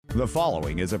The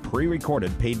following is a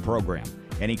pre-recorded paid program.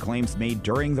 Any claims made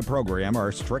during the program are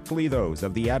strictly those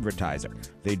of the advertiser.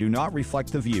 They do not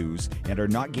reflect the views and are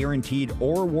not guaranteed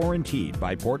or warrantied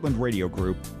by Portland Radio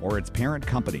Group or its parent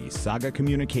company, Saga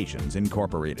Communications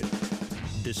Incorporated.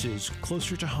 This is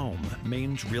Closer to Home,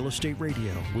 Maine's Real Estate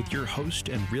Radio, with your host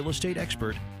and real estate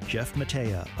expert, Jeff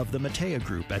Matea of the Matea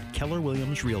Group at Keller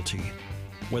Williams Realty.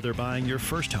 Whether buying your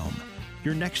first home,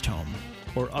 your next home,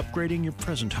 or upgrading your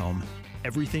present home,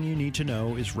 everything you need to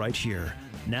know is right here,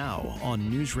 now on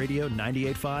News Radio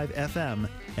 98.5 FM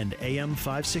and AM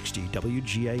 560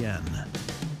 WGAN.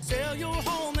 Sell your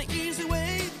home the easy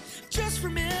way. Just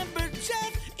remember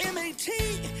Jeff,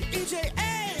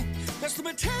 M-A-T-E-J-A. That's the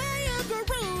Matea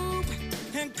Group,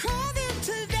 and call them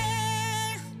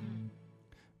today.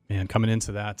 Man, coming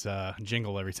into that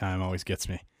jingle every time always gets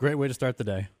me. Great way to start the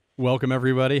day. Welcome,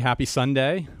 everybody. Happy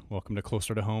Sunday. Welcome to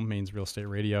Closer to Home, Maine's Real Estate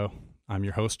Radio. I'm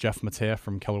your host, Jeff Matea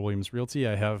from Keller Williams Realty.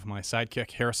 I have my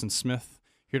sidekick, Harrison Smith,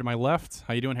 here to my left.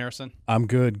 How you doing, Harrison? I'm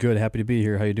good. Happy to be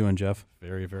here. How you doing, Jeff?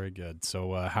 Very, very good.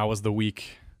 So how was the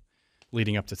week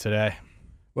leading up to today?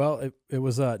 Well, it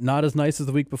was not as nice as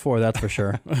the week before, that's for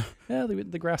sure. Yeah,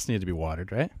 the grass needed to be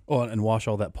watered, right? Oh, and wash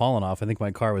all that pollen off. I think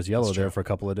my car was yellow there for a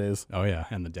couple of days. Oh, yeah,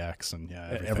 and the decks and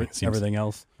everything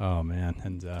else. Oh, man.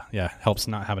 And helps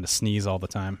not having to sneeze all the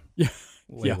time. Yeah.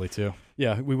 Lately, too.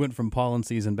 Yeah, we went from pollen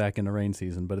season back into rain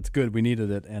season, but it's good. We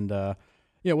needed it. And,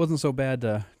 it wasn't so bad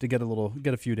to get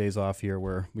a few days off here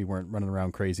where we weren't running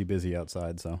around crazy busy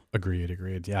outside. So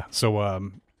Agreed. Yeah. So, I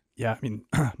mean,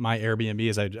 my Airbnb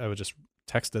is I was just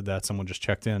texted that someone just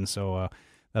checked in. So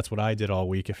that's what I did all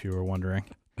week, if you were wondering.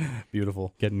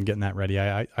 Beautiful. Getting that ready.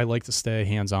 I like to stay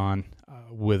hands-on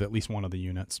with at least one of the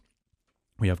units.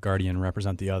 We have Guardian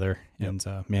represent the other and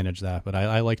manage that. But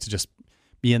I like to just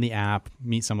be in the app,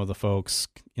 meet some of the folks,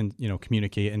 and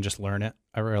communicate and just learn it.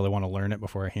 I really want to learn it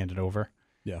before I hand it over.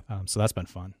 Yeah. So that's been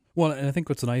fun. Well, and I think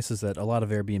what's nice is that a lot of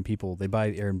Airbnb people, they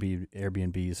buy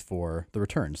Airbnbs for the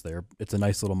returns. It's a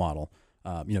nice little model.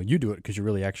 You do it because you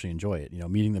really actually enjoy it.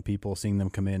 Meeting the people, seeing them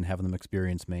come in, having them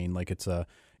experience Maine. Like it's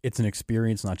an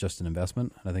experience, not just an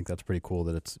investment. And I think that's pretty cool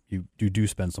that you do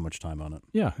spend so much time on it.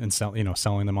 Yeah, and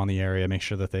selling them on the area, make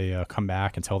sure that they come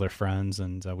back and tell their friends.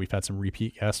 And we've had some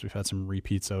repeat guests. We've had some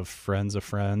repeats of friends,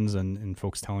 and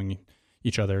folks telling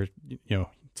each other,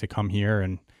 to come here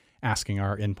and asking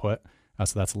our input.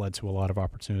 So that's led to a lot of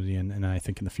opportunity. And I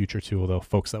think in the future too, although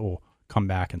folks that will come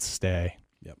back and stay,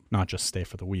 not just stay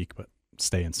for the week, but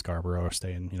stay in Scarborough or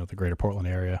stay in the greater Portland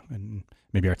area, and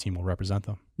maybe our team will represent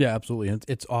them. Yeah, absolutely. And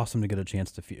it's awesome to get a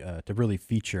chance to really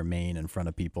feature Maine in front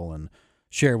of people and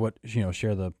share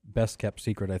share the best kept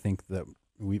secret I think that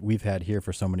we've had here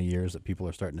for so many years that people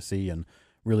are starting to see, and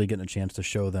really getting a chance to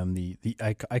show them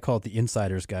I call it the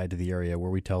insider's guide to the area,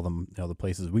 where we tell them the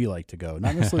places we like to go.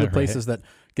 Not necessarily the places that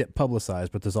get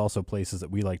publicized, but there's also places that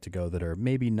we like to go that are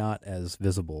maybe not as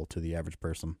visible to the average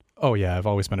person. Oh yeah, I've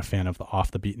always been a fan of the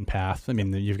off the beaten path. I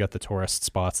mean, you've got the tourist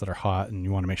spots that are hot, and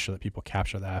you want to make sure that people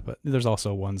capture that. But there's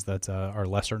also ones that are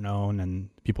lesser known, and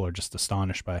people are just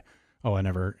astonished by, oh, I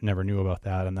never knew about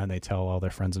that, and then they tell all their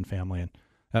friends and family, and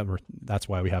that's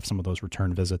why we have some of those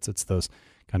return visits. It's those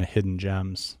kind of hidden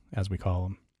gems, as we call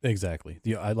them. Exactly.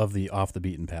 I love the off the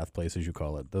beaten path places, you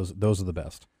call it. Those are the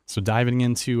best. So diving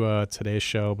into today's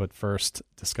show, but first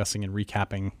discussing and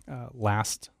recapping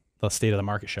the State of the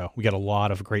Market show. We got a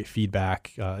lot of great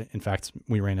feedback. In fact,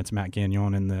 we ran into Matt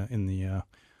Gagnon in the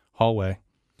hallway.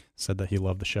 Said that he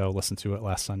loved the show, listened to it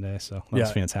last Sunday, so that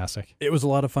was fantastic. It was a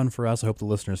lot of fun for us. I hope the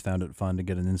listeners found it fun to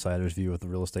get an insider's view of the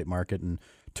real estate market and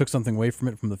took something away from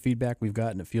it, from the feedback we've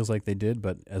gotten. It feels like they did,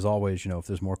 but as always, if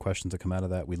there's more questions that come out of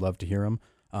that, we'd love to hear them.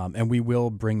 And we will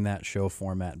bring that show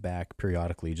format back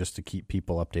periodically just to keep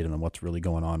people updated on what's really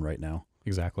going on right now.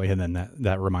 Exactly. And then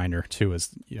that reminder too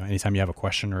is, anytime you have a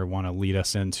question or want to lead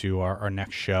us into our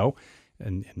next show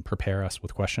and prepare us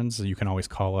with questions, you can always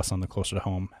call us on the Closer to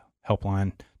Home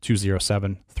helpline,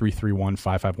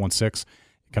 207-331-5516.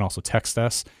 You can also text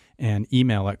us and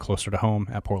email at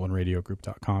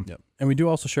closertohome@portlandradiogroup.com. Yep. And we do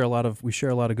also share a lot of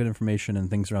good information and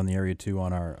things around the area too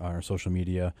on our social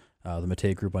media, the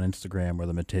Matea Group on Instagram, or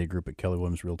the Matea Group at Keller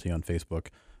Williams Realty on Facebook.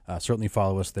 Certainly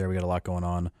follow us there. We got a lot going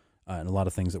on. And a lot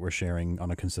of things that we're sharing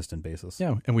on a consistent basis.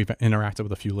 Yeah, and we've interacted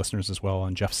with a few listeners as well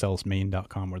on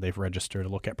jeffsellsmaine.com, where they've registered to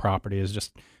look at properties.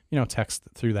 Just, text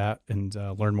through that and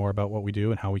learn more about what we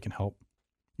do and how we can help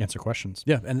answer questions.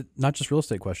 Yeah, and not just real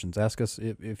estate questions. Ask us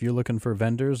if you're looking for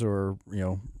vendors or,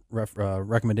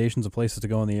 recommendations of places to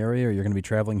go in the area, or you're going to be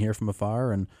traveling here from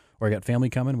afar, or you got family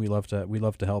coming. We love to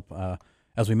help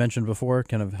as we mentioned before,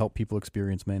 kind of help people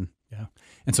experience Maine. Yeah.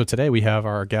 And so today we have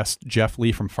our guest, Jeff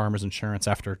Lee from Farmers Insurance,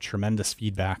 after tremendous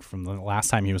feedback from the last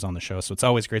time he was on the show. So it's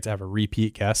always great to have a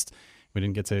repeat guest. We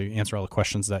didn't get to answer all the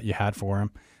questions that you had for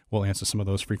him. We'll answer some of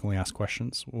those frequently asked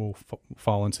questions. We'll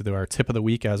fall into our tip of the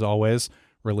week, as always,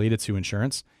 related to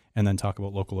insurance, and then talk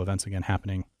about local events again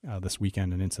happening this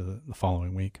weekend and into the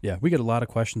following week. Yeah, we get a lot of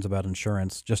questions about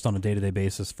insurance just on a day-to-day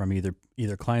basis from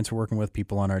either clients we're working with,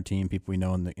 people on our team, people we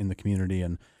know in the community,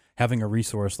 and having a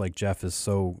resource like Jeff is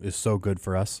so good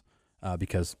for us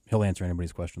because he'll answer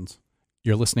anybody's questions.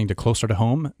 You're listening to Closer to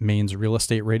Home, Maine's Real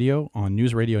Estate Radio on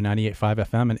News Radio 98.5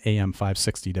 FM and AM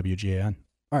 560 WGAN.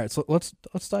 All right, so let's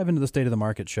dive into the State of the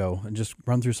Market show and just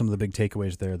run through some of the big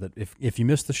takeaways there. That if you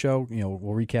missed the show,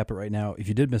 we'll recap it right now. If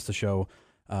you did miss the show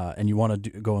and you want to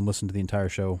go and listen to the entire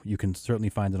show, you can certainly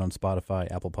find it on Spotify,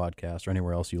 Apple Podcasts, or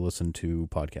anywhere else you listen to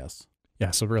podcasts.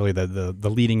 Yeah, so really the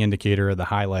leading indicator, the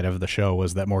highlight of the show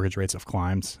was that mortgage rates have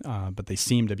climbed, but they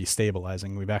seem to be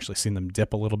stabilizing. We've actually seen them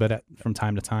dip a little bit from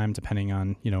time to time, depending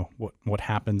on what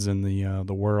happens in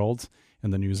the world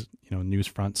and the news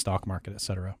front, stock market, et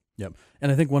cetera. Yep.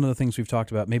 And I think one of the things we've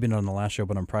talked about, maybe not on the last show,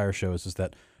 but on prior shows, is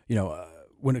that,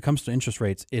 when it comes to interest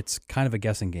rates, it's kind of a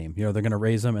guessing game. They're going to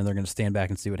raise them and they're going to stand back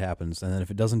and see what happens. And then if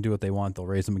it doesn't do what they want, they'll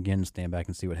raise them again and stand back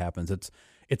and see what happens.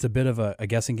 It's a bit of a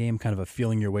guessing game, kind of a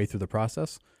feeling your way through the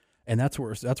process. And that's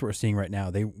what we're seeing right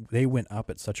now. They went up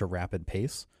at such a rapid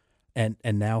pace. And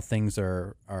now things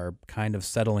are kind of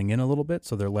settling in a little bit.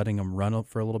 So they're letting them run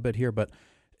for a little bit here. But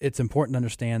it's important to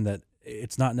understand that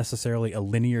it's not necessarily a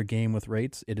linear game with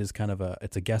rates. It is kind of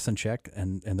it's a guess and check,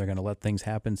 and they're going to let things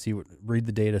happen, read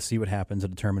the data, see what happens,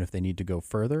 and determine if they need to go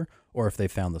further or if they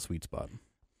found the sweet spot.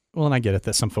 Well, and I get it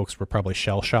that some folks were probably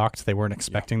shell shocked. They weren't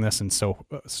expecting this and so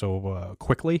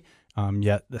quickly.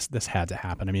 Yet this had to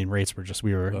happen. I mean, rates were just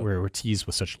we were teased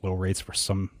with such low rates for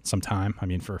some time. I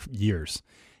mean, for years.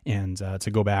 And to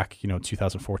go back,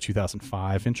 2004,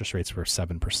 2005, interest rates were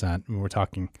 7%. I mean, we're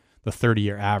talking the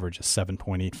 30-year average is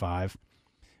 7.85.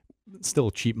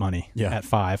 Still cheap money at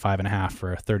 5.5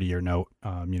 for a 30-year note.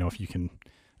 If you can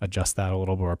adjust that a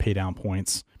little bit or pay down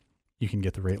points, you can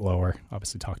get the rate lower.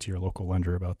 Obviously, talk to your local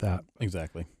lender about that.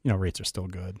 Exactly. Rates are still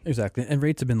good. Exactly. And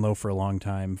rates have been low for a long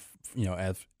time.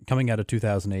 As coming out of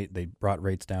 2008, they brought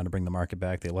rates down to bring the market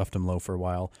back. They left them low for a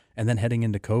while. And then heading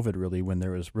into COVID, really, when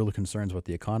there was real concerns with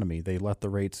the economy, they let the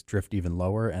rates drift even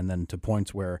lower. And then to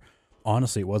points where,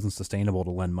 honestly, it wasn't sustainable to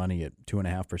lend money at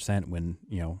 2.5% when,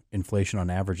 inflation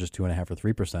on average is 2.5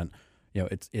 or 3%.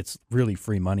 It's really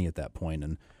free money at that point.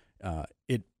 And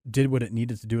it did what it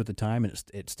needed to do at the time. And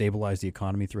it stabilized the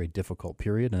economy through a difficult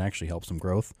period and actually helped some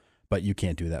growth. But you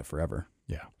can't do that forever.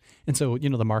 Yeah. And so,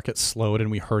 the market slowed,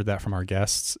 and we heard that from our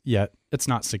guests, yet it's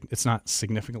not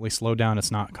significantly slowed down.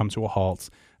 It's not come to a halt.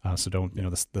 So don't,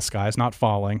 the sky is not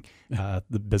falling.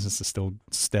 The business is still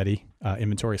steady.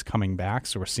 Inventory is coming back.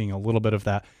 So we're seeing a little bit of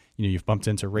that. You've bumped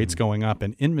into rates going up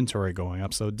and inventory going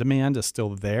up. So demand is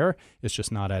still there. It's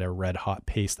just not at a red hot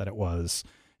pace that it was,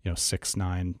 6,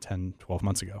 9, 10, 12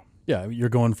 months ago. Yeah. You're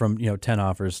going from, 10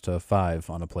 offers to 5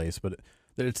 on a place, but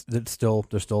there's still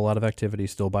a lot of activity,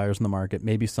 still buyers in the market.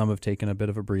 Maybe some have taken a bit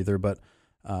of a breather, but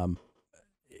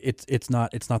it's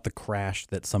not the crash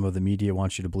that some of the media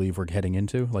wants you to believe we're heading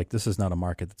into. Like, this is not a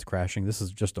market that's crashing. This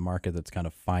is just a market that's kind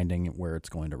of finding where it's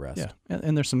going to rest. Yeah,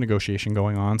 and there's some negotiation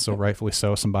going on. So rightfully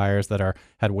so, some buyers that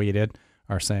had waited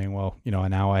are saying, well,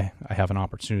 now I have an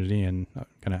opportunity, and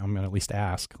I'm gonna at least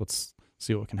ask. Let's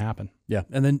see what can happen. Yeah,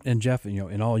 and Jeff,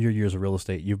 in all your years of real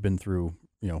estate, you've been through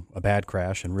a bad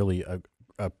crash and really a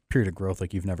period of growth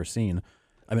like you've never seen.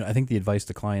 I mean, I think the advice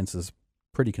to clients is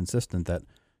pretty consistent that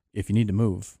if you need to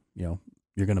move, you're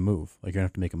going to move. Like, you're going to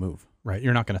have to make a move. Right.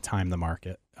 You're not going to time the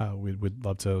market. We'd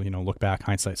love to, look back,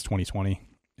 hindsight's 20/20,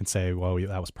 and say, well,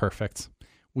 that was perfect.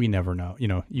 We never know.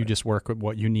 You just work with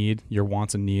what you need, your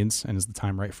wants and needs, and is the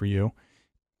time right for you,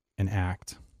 and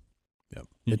act.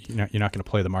 Yep. You're not going to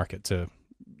play the market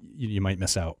you might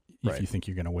miss out if you think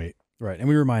you're going to wait. Right. And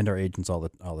we remind our agents all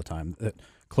the time that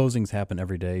closings happen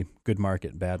every day. Good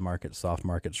market, bad market, soft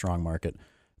market, strong market.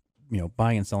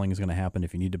 Buying and selling is going to happen.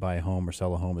 If you need to buy a home or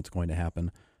sell a home, it's going to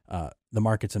happen. The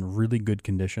market's in really good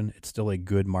condition. It's still a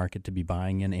good market to be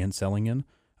buying in and selling in.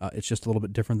 It's just a little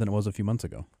bit different than it was a few months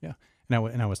ago. Yeah.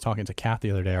 And I was talking to Kat the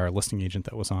other day, our listing agent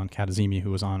that was on, Kat Azimi, who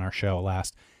was on our show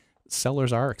last.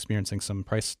 Sellers are experiencing some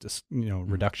price,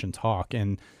 reduction talk.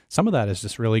 And some of that is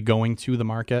just really going to the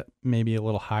market maybe a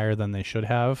little higher than they should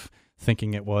have,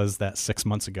 thinking it was that 6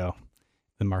 months ago.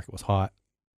 The market was hot.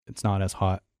 It's not as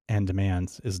hot. And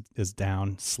demand is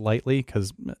down slightly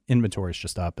because inventory is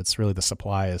just up. It's really the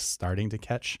supply is starting to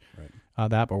catch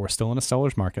that, but we're still in a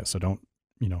seller's market. So don't,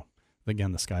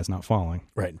 again, the sky's not falling.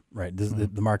 Right.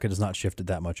 The market has not shifted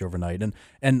that much overnight,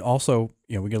 and also,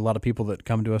 we get a lot of people that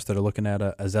come to us that are looking at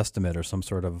a Zestimate or some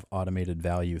sort of automated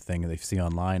value thing they see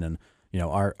online, and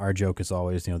our joke is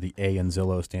always, the A in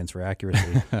Zillow stands for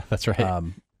accuracy. That's right.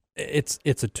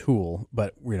 It's a tool,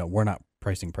 but we're not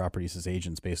pricing properties as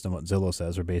agents based on what Zillow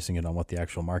says. We're basing it on what the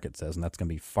actual market says, and that's going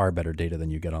to be far better data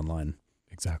than you get online.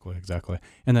 Exactly.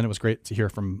 And then it was great to hear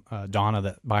from Donna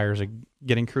that buyers are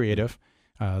getting creative.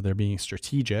 They're being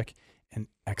strategic and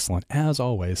excellent. As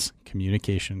always,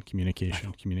 communication.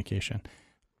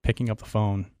 Picking up the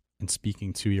phone and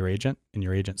speaking to your agent, and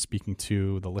your agent speaking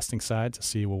to the listing side to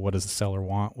see, well, what does the seller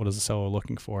want? What is the seller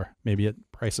looking for? Maybe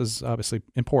price is obviously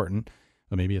important,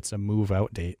 but maybe it's a move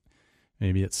out date.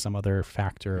 Maybe it's some other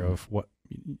factor of what,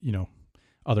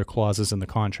 other clauses in the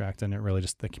contract, and it really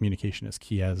just the communication is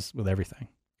key as with everything.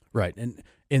 Right. And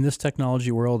in this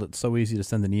technology world, it's so easy to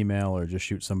send an email or just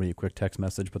shoot somebody a quick text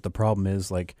message. But the problem is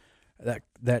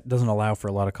that doesn't allow for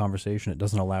a lot of conversation. It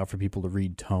doesn't allow for people to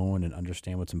read tone and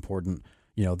understand what's important.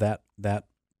 That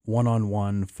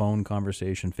one-on-one phone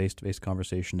conversation, face-to-face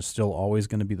conversation is still always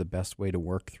going to be the best way to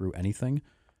work through anything,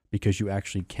 because you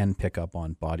actually can pick up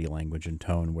on body language and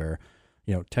tone where,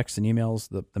 text and emails,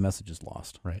 the message is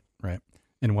lost. Right.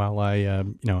 And while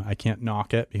I can't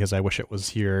knock it because I wish it was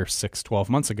here 6-12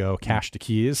 months ago, Cash to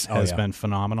Keys has been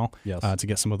phenomenal. Yes. To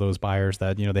get some of those buyers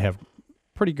that, they have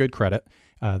pretty good credit.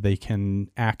 They can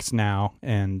act now,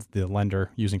 and the lender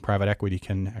using private equity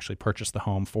can actually purchase the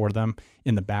home for them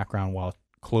in the background while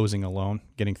closing a loan,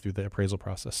 getting through the appraisal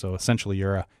process. So essentially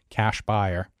you're a cash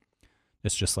buyer.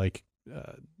 It's just like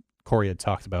Corey had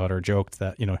talked about or joked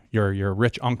that, your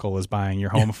rich uncle is buying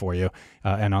your home for you.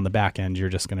 And on the back end, you're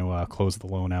just going to close the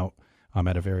loan out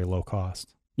at a very low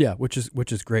cost. Yeah, which is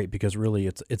great, because really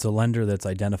it's a lender that's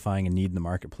identifying a need in the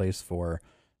marketplace for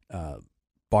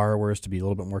borrowers to be a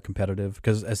little bit more competitive.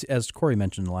 Because as Corey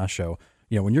mentioned in the last show,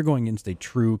 when you're going into a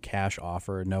true cash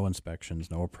offer, no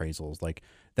inspections, no appraisals, like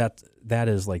that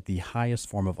is like the highest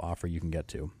form of offer you can get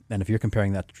to. And if you're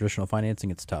comparing that to traditional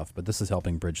financing, it's tough, but this is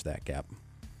helping bridge that gap.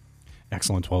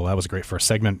 Excellent. Well, that was a great first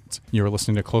segment. You were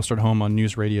listening to Closer to Home on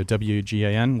News Radio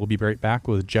WGAN. We'll be right back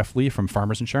with Jeff Lee from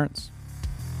Farmers Insurance.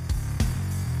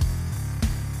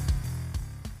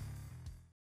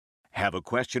 Have a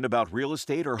question about real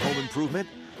estate or home improvement?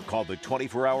 Call the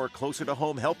 24-hour Closer to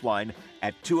Home helpline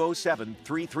at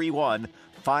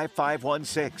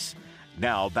 207-331-5516.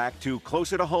 Now back to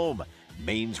Closer to Home,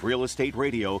 Maine's Real Estate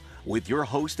Radio, with your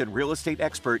host and real estate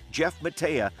expert, Jeff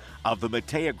Matea of the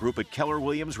Matea Group at Keller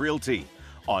Williams Realty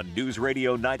on News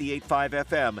Radio 98.5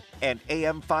 FM and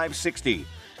AM 560,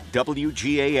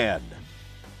 WGAN.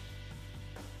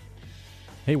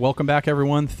 Hey, welcome back,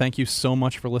 everyone. Thank you so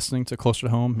much for listening to Closer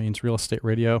to Home, Maine's Real Estate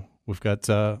Radio. We've got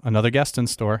another guest in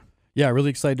store. Yeah, really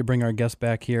excited to bring our guest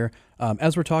back here.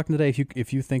 As we're talking today,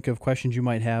 if you think of questions you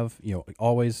might have,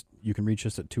 always you can reach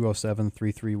us at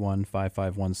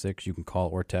 207-331-5516. You can call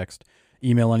or text.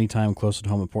 Email anytime,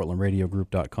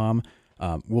 closertohome@portlandradiogroup.com.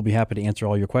 We'll be happy to answer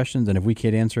all your questions, and if we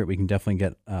can't answer it, we can definitely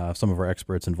get some of our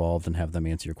experts involved and have them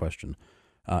answer your question.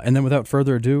 And then without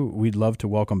further ado, we'd love to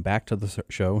welcome back to the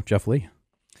show, Jeff Lee.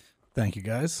 Thank you,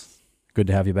 guys. Good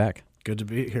to have you back. Good to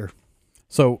be here.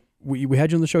 So we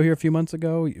had you on the show here a few months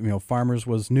ago. Farmers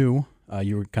was new.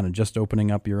 You were kind of just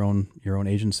opening up your own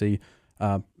agency.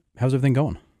 How's everything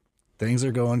going? Things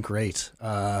are going great.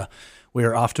 We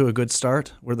are off to a good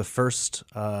start. We're the first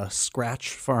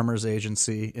scratch farmers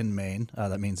agency in Maine.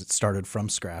 That means it started from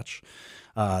scratch.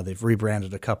 They've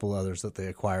rebranded a couple others that they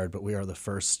acquired, but we are the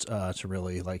first to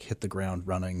really hit the ground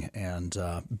running and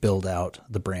build out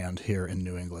the brand here in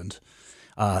New England.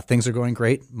 Things are going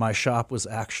great. My shop was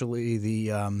actually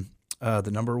the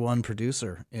number one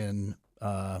producer in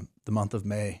the month of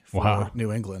May for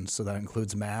New England. So that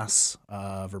includes Mass,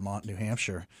 Vermont, New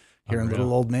Hampshire, here in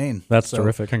little old Maine. That's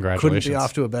terrific. Congratulations. Couldn't be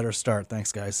off to a better start.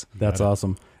 Thanks, guys. That's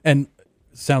awesome. And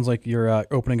sounds like you're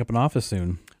opening up an office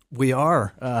soon. We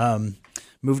are.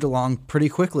 Moved along pretty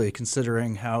quickly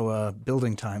considering how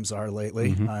building times are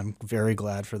lately. Mm-hmm. I'm very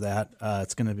glad for that.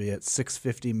 It's going to be at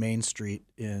 650 Main Street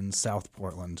in South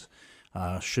Portland.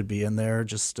 Should be in there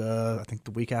just, I think,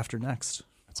 the week after next.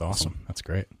 That's awesome. That's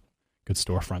great. Good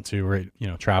storefront too, right?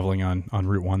 Traveling on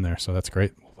Route 1 there. So that's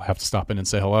great. We'll have to stop in and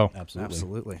say hello.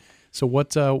 Absolutely. So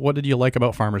what did you like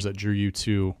about Farmers that drew you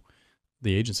to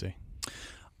the agency?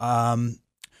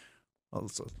 Well,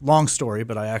 it's a long story,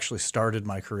 but I actually started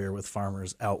my career with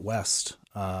Farmers out west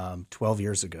 12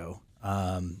 years ago.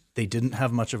 They didn't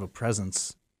have much of a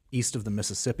presence east of the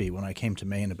Mississippi when I came to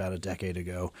Maine about a decade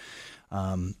ago,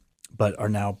 but are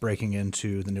now breaking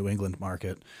into the New England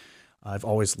market. I've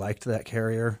always liked that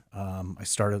carrier. I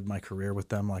started my career with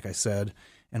them, like I said.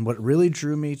 And what really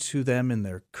drew me to them in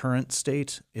their current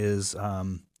state is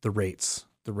the rates.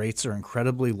 The rates are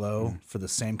incredibly low for the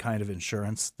same kind of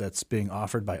insurance that's being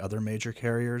offered by other major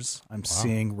carriers. I'm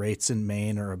seeing rates in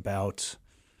Maine are about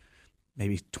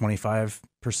maybe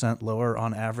 25% lower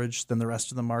on average than the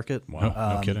rest of the market.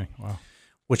 Wow, no kidding. Wow.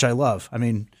 Which I love. I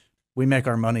mean, we make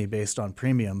our money based on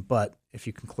premium, but if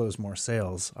you can close more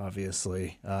sales,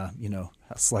 obviously, a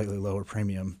slightly lower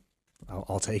premium,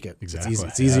 I'll take it. Exactly.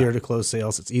 It's easier to close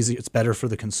sales. It's easy. It's better for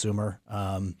the consumer.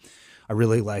 I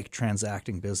really like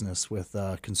transacting business with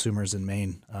consumers in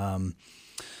Maine.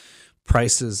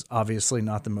 Price is obviously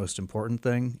not the most important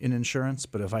thing in insurance,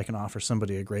 but if I can offer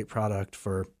somebody a great product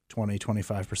for 20,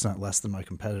 25% less than my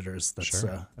competitors, that's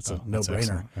a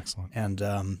no-brainer. Excellent.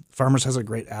 And Farmers has a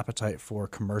great appetite for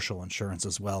commercial insurance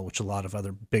as well, which a lot of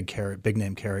other big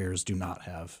name carriers do not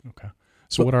have. Okay.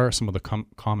 So what are some of the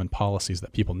common policies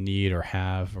that people need or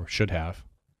have or should have?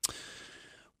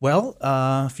 Well,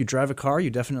 if you drive a car, you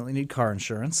definitely need car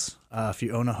insurance. If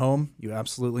you own a home, you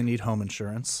absolutely need home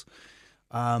insurance.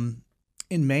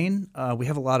 In Maine, we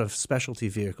have a lot of specialty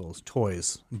vehicles,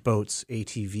 toys, boats,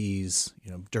 ATVs,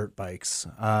 dirt bikes.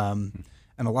 And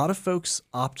a lot of folks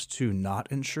opt to not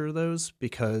insure those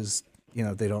because,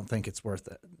 they don't think it's worth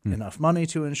enough money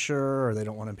to insure, or they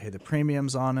don't want to pay the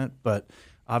premiums on it. But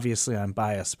obviously I'm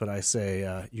biased, but I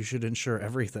say you should insure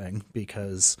everything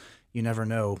because you never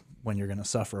know when you're going to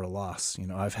suffer a loss.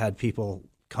 I've had people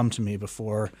come to me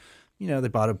before, they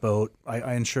bought a boat.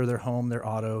 I insure their home, their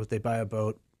auto. They buy a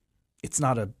boat. It's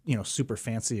not a, super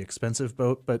fancy, expensive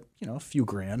boat, but, a few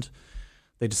grand.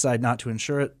 They decide not to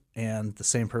insure it, and the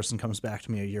same person comes back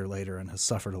to me a year later and has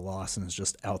suffered a loss and is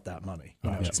just out that money.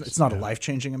 It's not a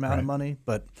life-changing amount of money,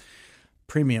 but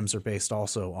premiums are based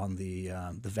also on the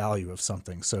value of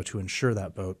something. So to insure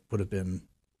that boat would have been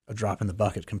a drop in the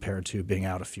bucket compared to being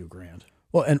out a few grand.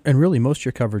 Well, and really most of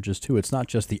your coverages too, it's not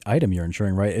just the item you're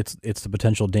insuring, right? It's the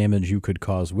potential damage you could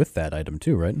cause with that item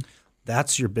too, right?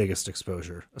 That's your biggest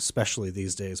exposure, especially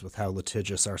these days with how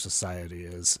litigious our society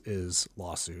is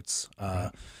lawsuits.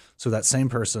 So that same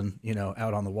person,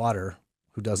 out on the water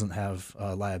who doesn't have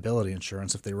liability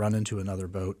insurance, if they run into another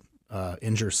boat,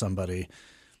 injure somebody,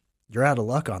 you're out of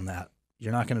luck on that.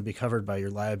 You're not going to be covered by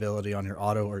your liability on your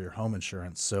auto or your home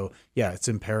insurance. So yeah, it's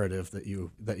imperative that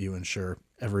you insure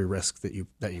every risk that you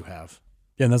have.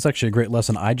 Yeah, and that's actually a great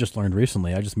lesson I just learned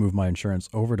recently. I just moved my insurance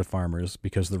over to Farmers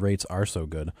because the rates are so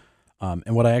good.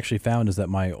 And what I actually found is that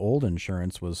my old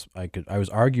insurance was I was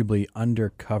arguably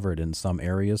undercovered in some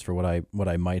areas for what I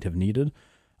might have needed.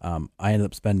 I ended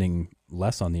up spending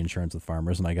less on the insurance with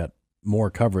Farmers, and I got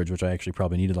more coverage, which I actually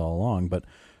probably needed all along. But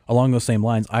along those same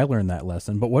lines, I learned that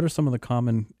lesson. But what are some of the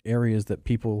common areas that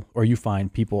people, or you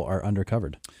find people are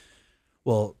undercovered?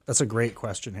 Well, that's a great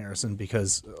question, Harrison,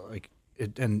 because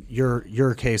and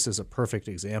your case is a perfect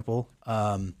example.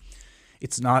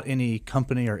 It's not any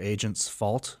company or agent's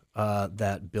fault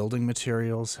that building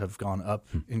materials have gone up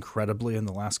incredibly in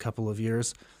the last couple of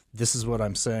years. This is what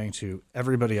I'm saying to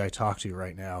everybody I talk to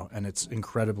right now, and it's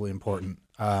incredibly important.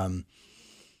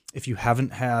 If you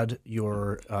haven't had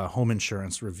your home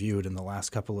insurance reviewed in the last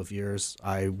couple of years,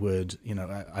 I would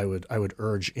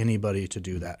urge anybody to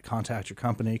do that. Contact your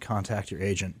company, contact your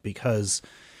agent, because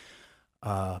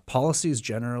policies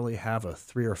generally have a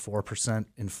 3 or 4%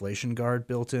 inflation guard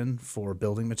built in for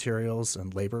building materials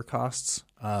and labor costs.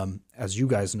 As you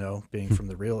guys know, being from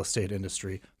the real estate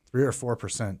industry, 3 or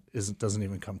 4% doesn't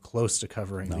even come close to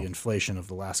covering the inflation of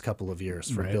the last couple of years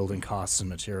for building costs and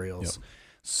materials. Yep.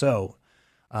 So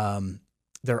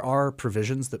there are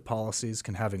provisions that policies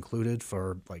can have included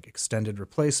for like extended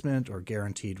replacement or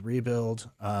guaranteed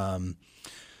rebuild,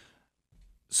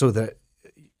 so that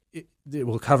it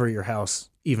will cover your house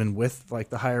even with like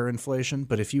the higher inflation.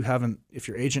 But if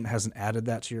your agent hasn't added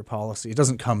that to your policy, it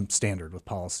doesn't come standard with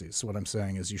policies. So what I'm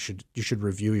saying is you should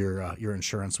review your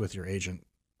insurance with your agent.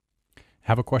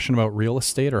 Have a question about real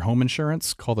estate or home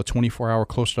insurance? Call the 24-hour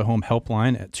Close to Home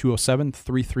helpline at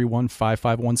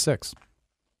 207-331-5516.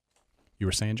 You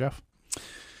were saying, Jeff?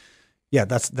 Yeah,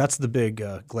 that's the big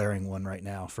glaring one right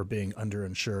now for being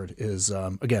underinsured is,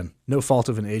 again, no fault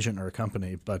of an agent or a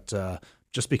company, but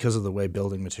just because of the way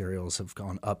building materials have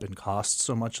gone up in cost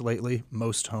so much lately,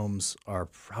 most homes are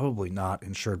probably not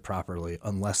insured properly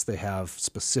unless they have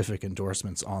specific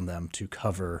endorsements on them to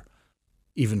cover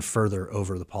even further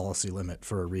over the policy limit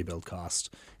for a rebuild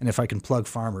cost. And if I can plug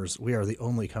Farmers, we are the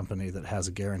only company that has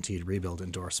a guaranteed rebuild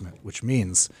endorsement, which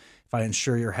means if I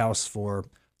insure your house for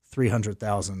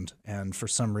 $300,000 and for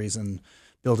some reason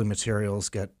building materials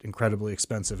get incredibly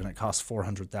expensive and it costs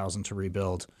 $400,000 to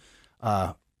rebuild,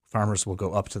 farmers will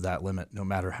go up to that limit no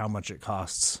matter how much it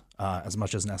costs, as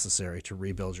much as necessary to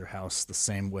rebuild your house the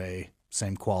same way,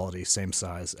 same quality, same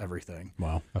size, everything.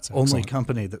 Wow. That's Only excellent.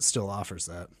 company that still offers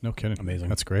that. No kidding. Amazing.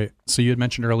 That's great. So you had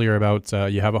mentioned earlier about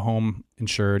you have a home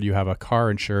insured, you have a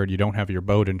car insured, you don't have your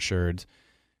boat insured.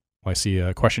 Well, I see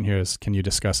a question here is, can you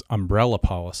discuss umbrella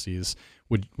policies?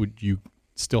 Would you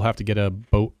still have to get a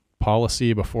boat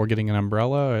policy before getting an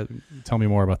umbrella? Tell me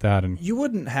more about that. And You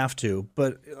wouldn't have to,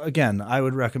 but again, I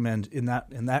would recommend in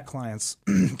that client's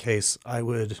case, I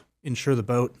would insure the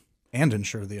boat and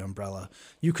insure the umbrella.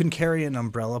 You can carry an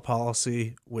umbrella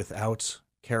policy without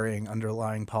carrying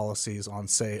underlying policies on,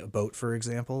 say, a boat, for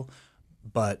example.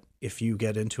 But if you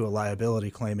get into a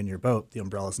liability claim in your boat, the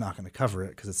umbrella is not going to cover it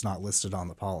because it's not listed on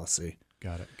the policy.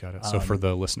 Got it. So for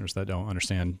the listeners that don't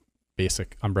understand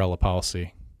basic umbrella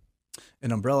policy,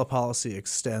 An umbrella policy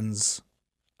extends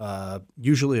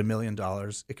usually $1 million.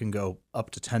 It can go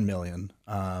up to $10 million,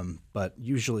 but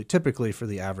typically for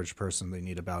the average person, they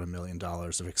need about $1 million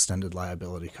of extended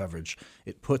liability coverage.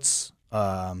 It puts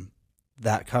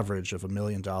that coverage of $1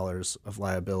 million of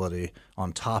liability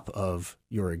on top of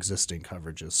your existing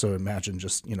coverages. So imagine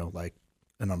just like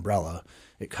an umbrella,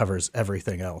 it covers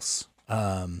everything else.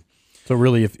 So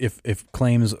really, if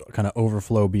claims kind of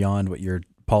overflow beyond what your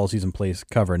policies in place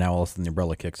cover, now all of a sudden the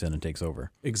umbrella kicks in and takes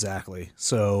over. Exactly.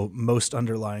 So most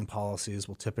underlying policies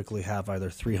will typically have either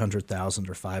 $300,000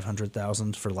 or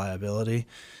 $500,000 for liability.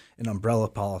 An umbrella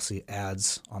policy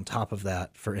adds on top of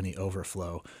that for any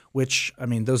overflow, which, I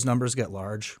mean, those numbers get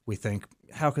large. We think,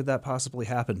 how could that possibly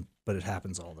happen? But it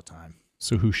happens all the time.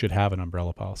 so who should have an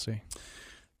umbrella policy?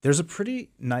 There's a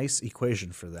pretty nice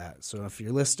equation for that. So if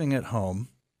you're listing at home,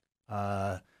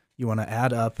 you want to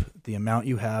add up the amount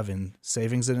you have in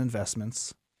savings and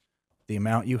investments, the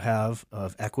amount you have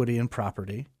of equity and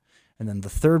property, and then the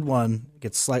third one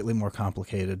gets slightly more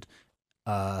complicated.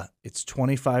 It's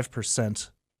 25%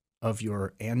 of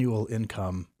your annual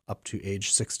income up to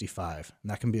age 65.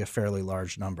 And that can be a fairly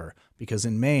large number because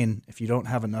in Maine, if you don't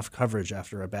have enough coverage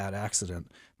after a bad accident,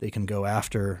 they can go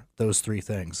after those three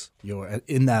things.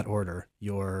 In that order,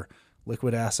 your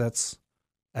liquid assets,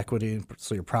 equity,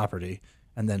 so your property,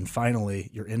 and then finally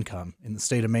your income. In the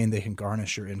state of Maine, they can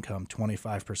garnish your income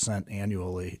 25%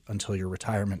 annually until your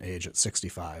retirement age at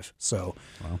 65. So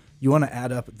you want to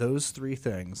add up those three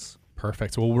things.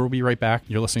 Perfect. Well, we'll be right back.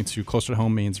 You're listening to Closer to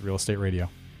Home, Maine's Real Estate Radio.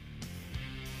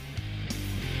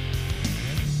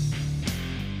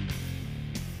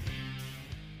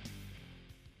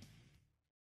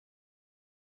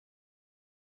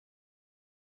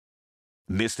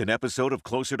 Missed an episode of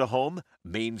Closer to Home,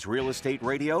 Maine's Real Estate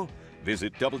Radio?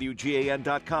 Visit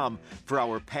WGAN.com for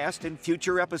our past and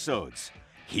future episodes.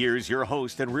 Here's your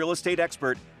host and real estate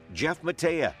expert, Jeff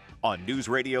Matea, on News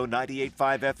Radio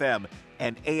 98.5 FM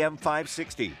and AM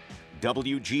 560,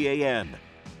 WGAN.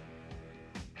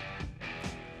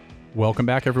 Welcome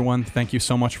back, everyone. Thank you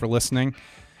so much for listening.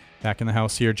 Back in the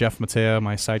house here, Jeff Matea,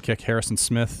 my sidekick, Harrison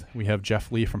Smith. We have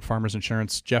Jeff Lee from Farmers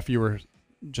Insurance. Jeff, you were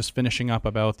just finishing up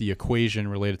about the equation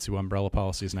related to umbrella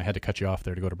policies, and I had to cut you off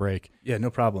there to go to break. Yeah, no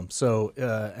problem. So,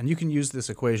 and you can use this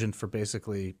equation for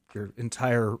basically your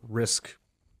entire risk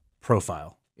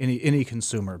profile. Any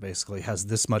consumer basically has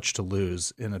this much to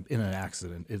lose in an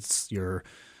accident. It's your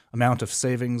amount of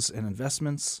savings and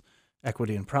investments,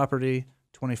 equity and property,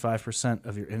 25%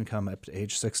 of your income up to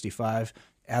age 65.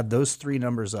 Add those three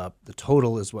numbers up. The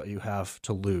total is what you have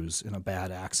to lose in a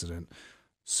bad accident.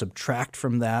 Subtract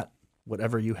from that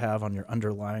whatever you have on your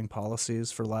underlying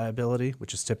policies for liability,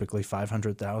 which is typically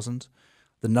 $500,000.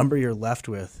 The number you're left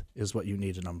with is what you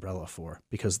need an umbrella for,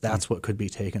 because that's what could be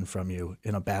taken from you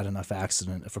in a bad enough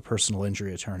accident if a personal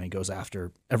injury attorney goes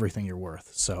after everything you're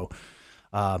worth. So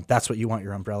that's what you want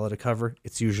your umbrella to cover.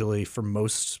 It's usually, for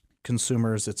most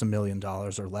consumers, it's $1 million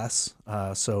or less.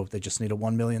 So they just need a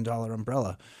 $1 million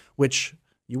umbrella, which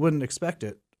you wouldn't expect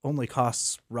it only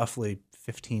costs roughly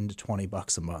 $15 to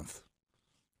 $20 a month.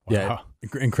 Yeah,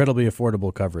 incredibly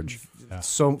affordable coverage. Yeah.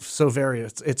 So very.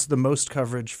 It's the most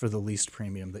coverage for the least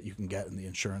premium that you can get in the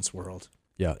insurance world.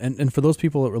 Yeah, and for those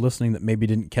people that were listening that maybe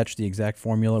didn't catch the exact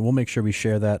formula, we'll make sure we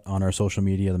share that on our social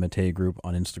media, the Matea Group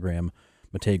on Instagram,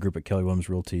 Matea Group at Keller Williams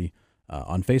Realty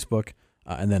on Facebook,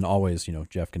 and then always,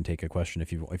 Jeff can take a question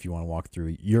if you want to walk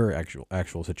through your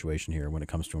actual situation here when it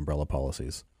comes to umbrella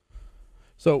policies.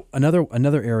 So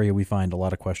another area we find a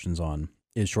lot of questions on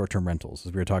is short-term rentals.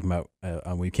 As we were talking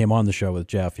about, we came on the show with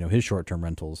Jeff, his short-term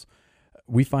rentals.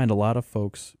 We find a lot of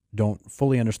folks don't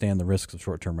fully understand the risks of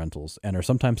short-term rentals and are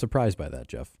sometimes surprised by that,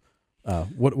 Jeff.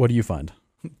 What do you find?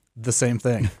 The same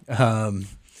thing. And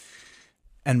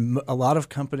a lot of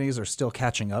companies are still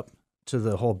catching up to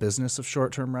the whole business of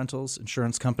short-term rentals.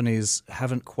 Insurance companies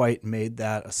haven't quite made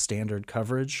that a standard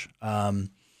coverage.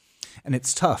 And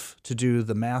it's tough to do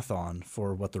the math on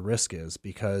for what the risk is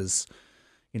because,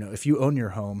 if you own your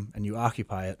home and you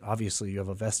occupy it, obviously you have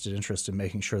a vested interest in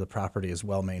making sure the property is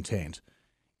well maintained.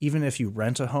 Even if you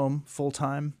rent a home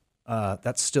full-time,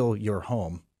 that's still your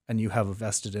home, and you have a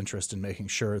vested interest in making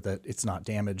sure that it's not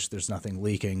damaged, there's nothing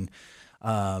leaking.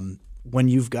 When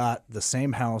you've got the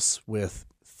same house with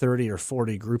 30 or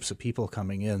 40 groups of people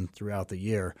coming in throughout the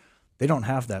year, they don't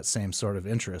have that same sort of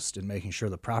interest in making sure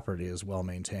the property is well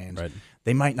maintained. Right.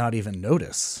 They might not even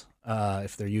notice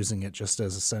if they're using it just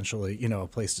as essentially, a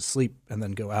place to sleep and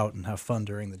then go out and have fun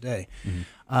during the day.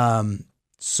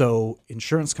 So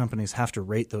insurance companies have to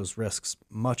rate those risks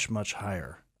much, much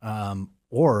higher.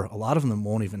 Or a lot of them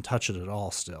won't even touch it at all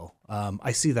still.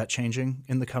 I see that changing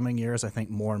in the coming years. I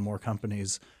think more and more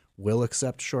companies will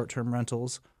accept short-term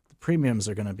rentals. The premiums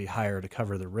are going to be higher to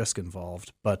cover the risk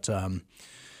involved. But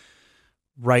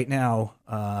right now,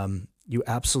 you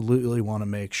absolutely want to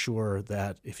make sure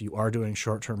that if you are doing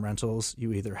short-term rentals,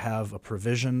 you either have a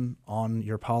provision on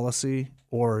your policy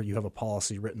or you have a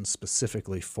policy written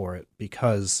specifically for it,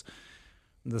 because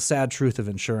the sad truth of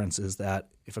insurance is that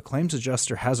if a claims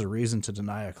adjuster has a reason to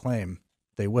deny a claim,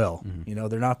 they will.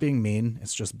 They're not being mean.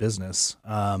 It's just business.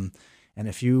 And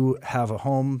if you have a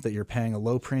home that you're paying a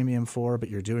low premium for, but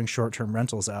you're doing short-term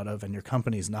rentals out of, and your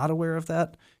company's not aware of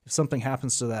that, if something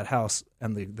happens to that house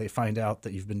and they find out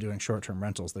that you've been doing short-term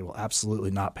rentals, they will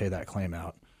absolutely not pay that claim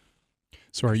out.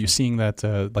 So are you seeing that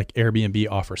like Airbnb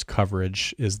offers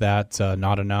coverage? Is that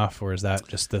not enough, or is that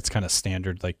that's kind of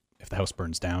standard, like if the house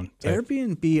burns down?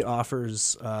 Airbnb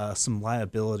offers some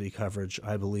liability coverage,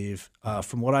 I believe.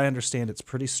 From what I understand, it's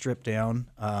pretty stripped down,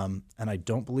 and I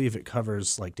don't believe it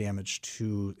covers like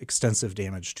extensive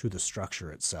damage to the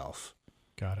structure itself.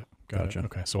 Got it.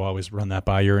 Okay, so always run that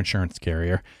by your insurance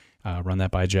carrier. Run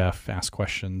that by Jeff. Ask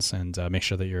questions, and make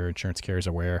sure that your insurance carrier is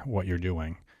aware what you're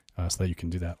doing, so that you can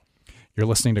do that. You're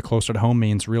listening to Closer to Home,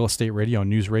 Maine's Real Estate Radio,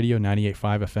 News Radio 98.5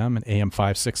 FM and AM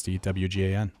 560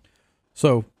 WGAN.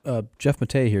 So Jeff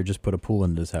Matea here just put a pool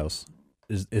into his house.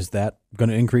 Is that going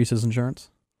to increase his insurance?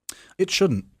 It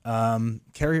shouldn't.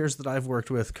 Carriers that I've worked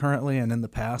with currently and in the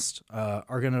past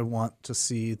are going to want to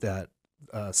see that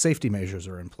safety measures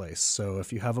are in place. So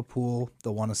if you have a pool,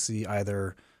 they'll want to see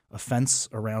either a fence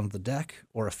around the deck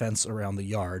or a fence around the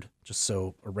yard, just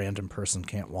so a random person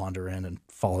can't wander in and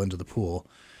fall into the pool.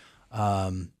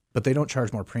 But they don't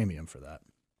charge more premium for that.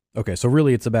 Okay, so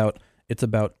really it's about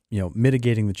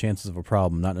mitigating the chances of a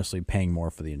problem, not necessarily paying more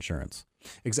for the insurance.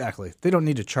 Exactly. They don't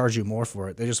need to charge you more for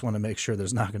it. They just want to make sure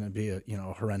there's not going to be a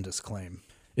horrendous claim.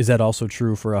 Is that also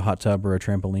true for a hot tub or a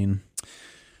trampoline?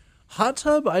 Hot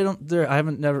tub, I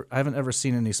haven't ever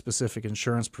seen any specific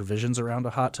insurance provisions around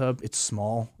a hot tub. It's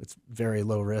small, it's very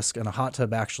low risk, and a hot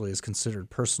tub actually is considered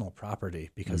personal property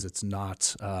because it's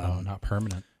not not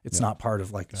permanent. It's not part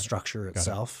of like the structure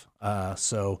itself.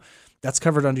 So that's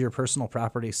covered under your personal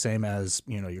property, same as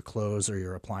your clothes or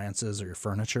your appliances or your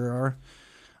furniture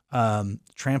are.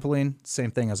 Trampoline,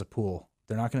 same thing as a pool.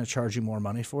 They're not going to charge you more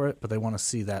money for it, but they want to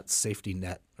see that safety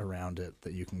net around it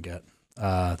that you can get.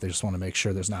 They just want to make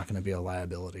sure there's not going to be a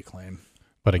liability claim.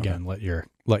 But again, let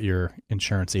your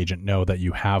insurance agent know that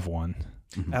you have one.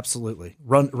 Mm-hmm. Absolutely.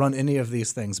 Run any of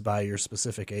these things by your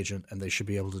specific agent, and they should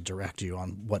be able to direct you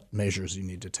on what measures you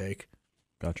need to take.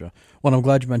 Gotcha. Well, I'm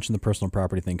glad you mentioned the personal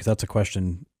property thing, because that's a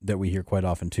question that we hear quite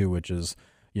often too, which is,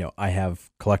 I have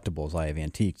collectibles, I have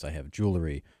antiques, I have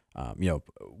jewelry,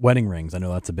 wedding rings. I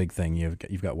know that's a big thing.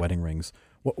 You've got wedding rings.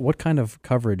 What kind of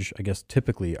coverage, I guess,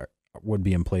 typically would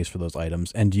be in place for those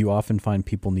items, and do you often find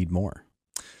people need more?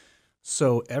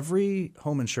 So every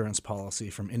home insurance policy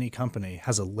from any company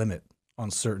has a limit on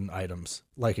certain items,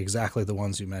 like exactly the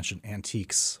ones you mentioned: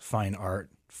 antiques, fine art,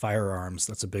 firearms.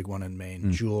 That's a big one in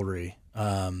Maine. Jewelry.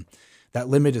 That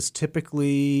limit is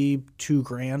typically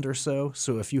 $2,000 or so.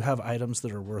 So if you have items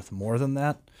that are worth more than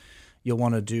that, you'll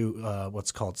want to do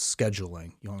what's called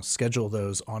scheduling. You want to schedule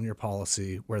those on your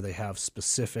policy where they have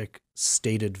specific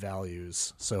stated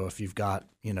values. So if you've got,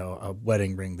 a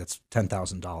wedding ring that's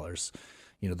 $10,000,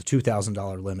 the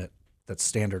 $2,000 limit that's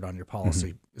standard on your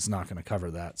policy is not going to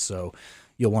cover that. So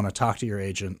you'll want to talk to your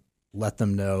agent, let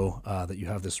them know that you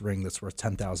have this ring that's worth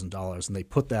 $10,000, and they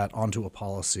put that onto a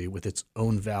policy with its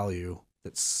own value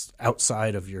that's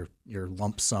outside of your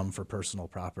lump sum for personal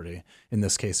property. In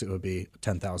this case, it would be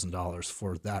 $10,000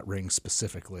 for that ring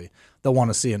specifically. They'll want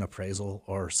to see an appraisal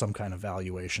or some kind of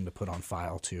valuation to put on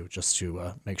file too, just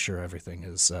to make sure everything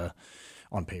is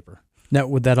on paper. Now,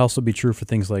 would that also be true for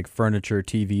things like furniture,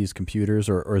 TVs, computers,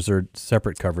 or is there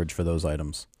separate coverage for those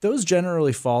items? Those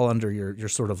generally fall under your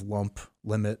sort of lump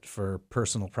limit for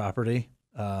personal property.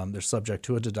 They're subject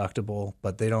to a deductible,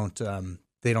 but they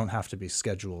don't have to be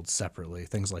scheduled separately.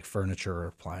 Things like furniture or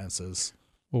appliances.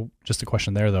 Well, just a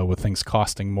question there though, with things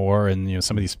costing more, and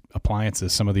some of these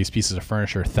appliances, some of these pieces of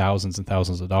furniture, thousands and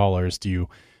thousands of dollars. Do you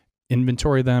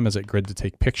inventory them? Is it good to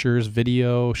take pictures,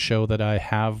 video, show that I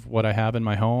have what I have in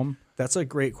my home? That's a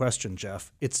great question,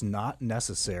 Jeff. It's not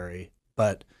necessary,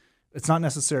 but it's not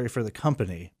necessary for the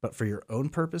company, but for your own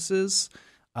purposes,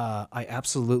 I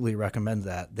absolutely recommend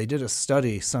that. They did a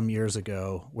study some years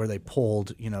ago where they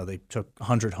polled, they took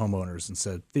 100 homeowners and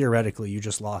said, theoretically, you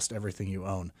just lost everything you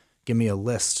own. Give me a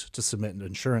list to submit an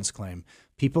insurance claim.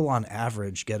 People on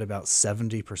average get about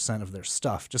 70% of their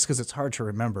stuff, just because it's hard to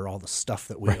remember all the stuff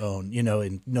that we own,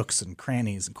 in nooks and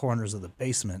crannies and corners of the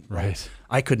basement. Right.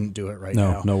 I couldn't do it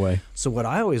now. No way. So what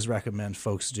I always recommend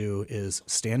folks do is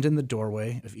stand in the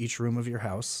doorway of each room of your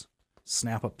house,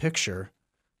 snap a picture,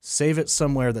 save it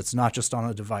somewhere that's not just on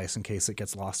a device in case it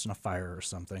gets lost in a fire or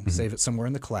something. Save it somewhere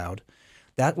in the cloud.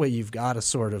 That way you've got a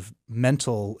sort of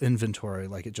mental inventory,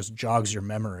 like it just jogs your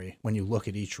memory when you look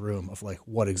at each room of like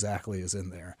what exactly is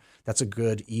in there. That's a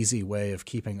good, easy way of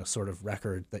keeping a sort of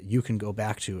record that you can go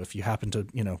back to if you happen to,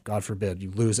 God forbid,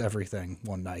 you lose everything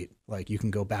one night. Like you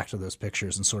can go back to those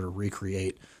pictures and sort of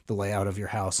recreate the layout of your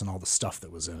house and all the stuff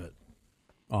that was in it.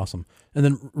 Awesome. And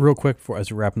then real quick,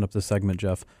 as we're wrapping up this segment,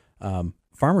 Jeff,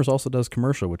 Farmers also does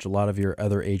commercial, which a lot of your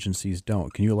other agencies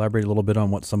don't. Can you elaborate a little bit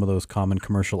on what some of those common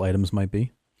commercial items might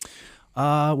be?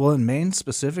 Well, in Maine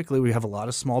specifically, we have a lot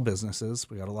of small businesses.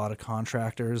 We got a lot of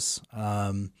contractors.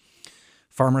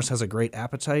 Farmers has a great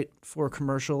appetite for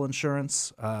commercial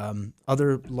insurance.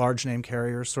 Other large name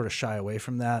carriers sort of shy away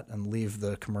from that and leave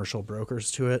the commercial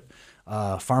brokers to it.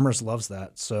 Farmers loves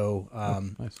that. So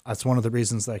nice. That's one of the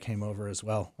reasons that I came over as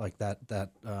well, like that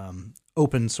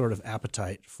open sort of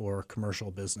appetite for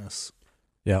commercial business.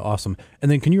 Yeah, awesome. And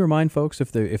then can you remind folks,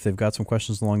 if they've got some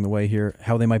questions along the way here,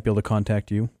 how they might be able to contact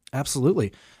you?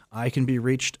 Absolutely. I can be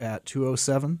reached at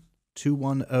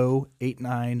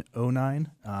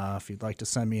 207-210-8909. If you'd like to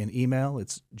send me an email,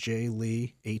 it's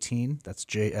jlee18, that's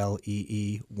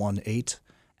JLEE18,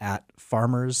 at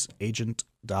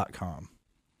farmersagent.com.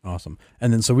 Awesome.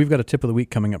 And then so we've got a tip of the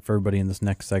week coming up for everybody in this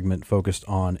next segment focused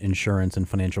on insurance and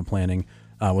financial planning.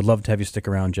 Would love to have you stick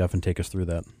around, Jeff, and take us through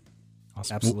that.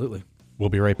 Awesome. Absolutely. We'll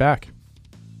be right back.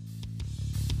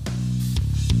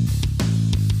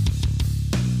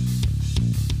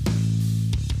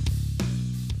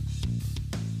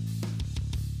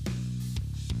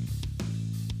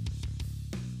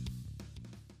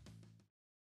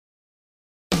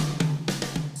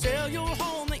 Sell your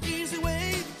home the easy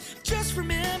way. Just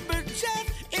remember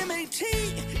Jeff,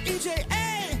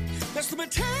 M-A-T-E-J-A. That's the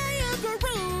Mattea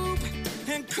Group.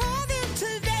 And call them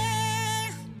today.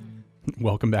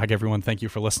 Welcome back, everyone. Thank you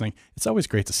for listening. It's always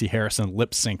great to see Harrison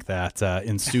lip sync that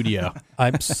in studio.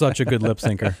 I'm such a good lip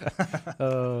syncer.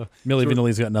 Milli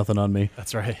Vanilli's got nothing on me.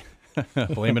 That's right.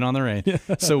 Blame it on the rain.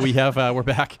 So we're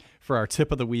back for our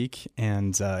tip of the week,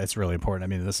 and it's really important. I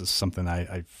mean, this is something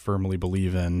I firmly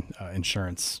believe in,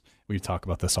 insurance. We talk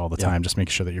about this all the time, just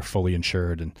making sure that you're fully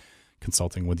insured and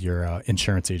consulting with your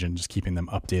insurance agent, just keeping them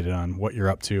updated on what you're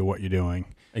up to, what you're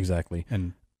doing. Exactly.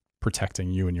 And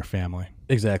protecting you and your family.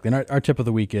 Exactly. And our tip of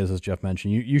the week is, as Jeff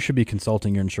mentioned, you should be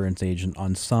consulting your insurance agent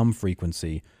on some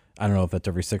frequency. I don't know if that's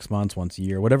every 6 months, once a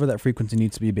year, whatever that frequency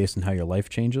needs to be based on how your life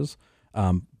changes.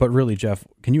 But really, Jeff,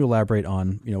 can you elaborate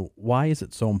on, why is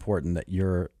it so important that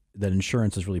that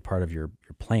insurance is really part of your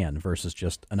plan versus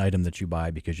just an item that you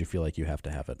buy because you feel like you have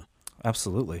to have it?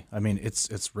 Absolutely. I mean,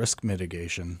 it's risk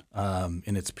mitigation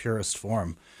in its purest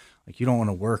form. Like, you don't want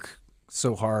to work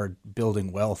so hard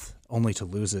building wealth only to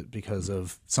lose it because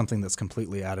of something that's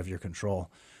completely out of your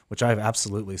control, which I've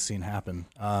absolutely seen happen.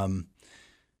 I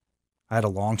had a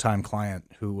longtime client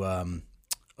who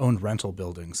owned rental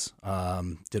buildings,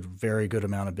 did a very good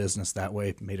amount of business that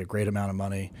way, made a great amount of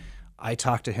money. I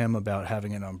talked to him about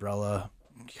having an umbrella.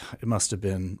 It must have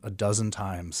been a dozen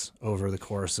times over the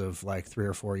course of like 3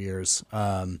 or 4 years.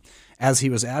 As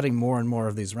he was adding more and more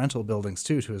of these rental buildings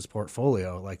to his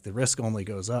portfolio, like the risk only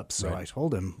goes up. So I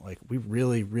told him, like, we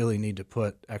really, really need to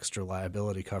put extra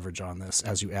liability coverage on this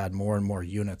as you add more and more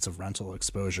units of rental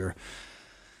exposure.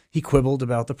 He quibbled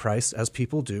about the price, as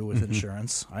people do with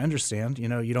insurance. I understand,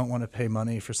 you don't want to pay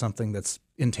money for something that's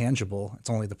intangible. It's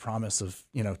only the promise of,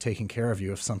 taking care of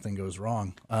you if something goes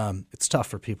wrong. It's tough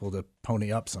for people to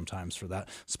pony up sometimes for that,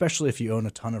 especially if you own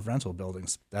a ton of rental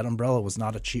buildings. That umbrella was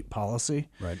not a cheap policy.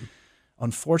 Right.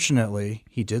 Unfortunately,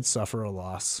 he did suffer a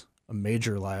loss a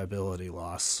major liability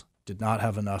loss, did not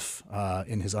have enough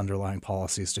in his underlying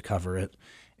policies to cover it,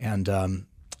 and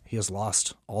he has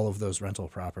lost all of those rental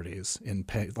properties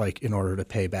in order to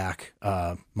pay back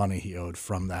money he owed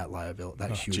from that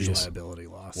huge liability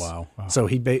loss. Wow. So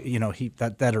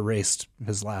that erased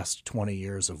his last 20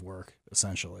 years of work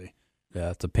essentially. Yeah,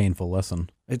 it's a painful lesson.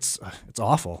 It's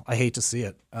awful. I hate to see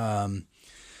it. And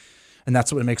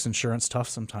that's what makes insurance tough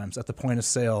sometimes. At the point of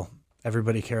sale,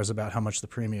 everybody cares about how much the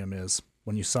premium is.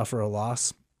 When you suffer a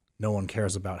loss, no one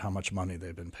cares about how much money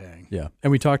they've been paying. Yeah,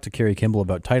 and we talked to Carrie Kimball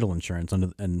about title insurance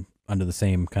under the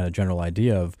same kind of general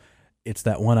idea of it's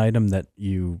that one item that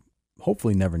you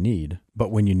hopefully never need, but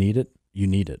when you need it,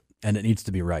 and it needs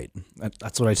to be right.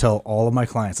 That's what I tell all of my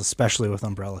clients, especially with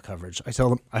umbrella coverage. I tell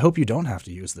them, I hope you don't have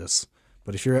to use this,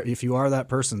 but if you are that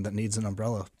person that needs an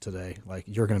umbrella today, like,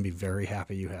 you're going to be very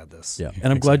happy you had this. Yeah,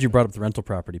 and I'm glad you brought up the rental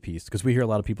property piece, because we hear a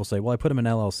lot of people say, "Well, I put them in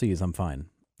LLCs, I'm fine."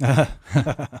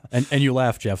 and you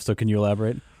laugh, Jeff. So can you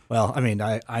elaborate? Well, I mean,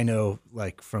 I know,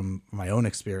 like, from my own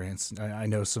experience, I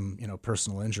know some,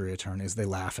 personal injury attorneys, they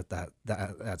laugh at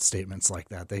that statements like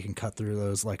that. They can cut through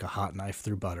those like a hot knife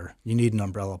through butter. You need an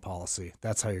umbrella policy.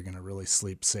 That's how you're going to really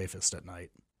sleep safest at night.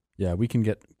 Yeah, we can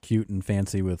get cute and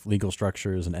fancy with legal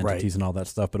structures and entities and all that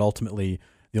stuff, but ultimately,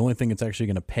 the only thing that's actually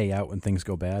going to pay out when things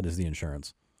go bad is the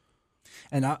insurance.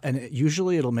 And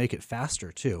usually it'll make it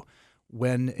faster too.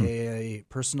 When a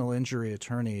personal injury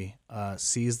attorney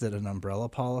sees that an umbrella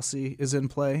policy is in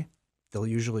play, they'll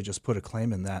usually just put a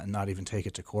claim in that and not even take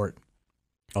it to court.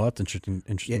 Oh, that's interesting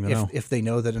to know. If they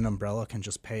know that an umbrella can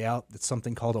just pay out, it's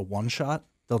something called a one-shot.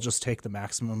 They'll just take the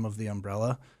maximum of the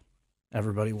umbrella.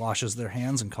 Everybody washes their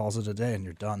hands and calls it a day, and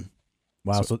you're done.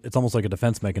 Wow, so it's almost like a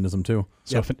defense mechanism too.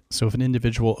 So if an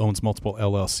individual owns multiple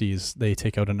LLCs, they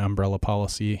take out an umbrella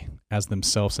policy as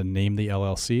themselves and name the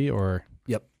LLC, or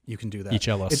yep, you can do that. Each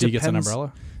LLC gets an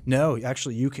umbrella? No,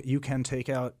 actually, you can take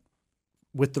out,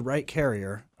 with the right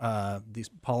carrier, these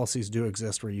policies do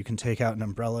exist where you can take out an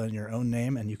umbrella in your own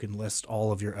name and you can list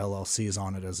all of your LLCs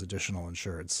on it as additional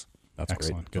insureds. That's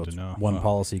excellent. Great. Good to know. One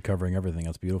policy covering everything.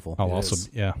 That's beautiful. I'll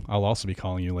also be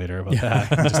calling you later about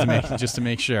that just to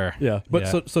make sure. Yeah. But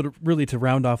so to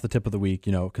round off the tip of the week,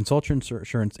 consult your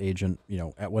insurance agent,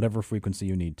 at whatever frequency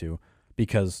you need to,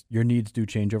 because your needs do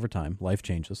change over time. Life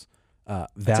changes.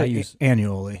 Values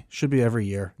annually should be every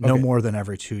year, no more than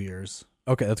every 2 years.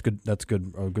 Okay, that's good. That's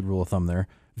good. A good rule of thumb there.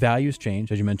 Values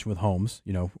change, as you mentioned with homes.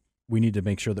 We need to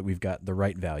make sure that we've got the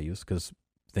right values, because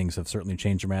things have certainly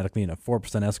changed dramatically, and a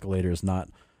 4% escalator is not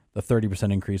the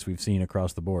 30% increase we've seen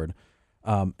across the board.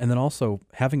 And then also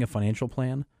having a financial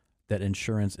plan that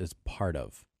insurance is part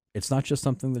of. It's not just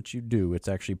something that you do; it's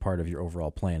actually part of your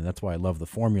overall plan. And that's why I love the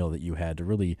formula that you had to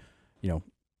really, you're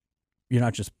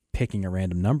not just picking a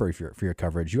random number for your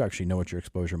coverage. You actually know what your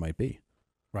exposure might be.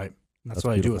 Right. That's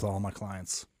what beautiful. I do with all my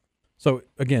clients. So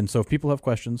again, if people have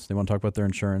questions, they want to talk about their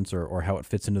insurance or how it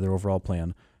fits into their overall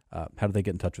plan, how do they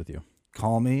get in touch with you?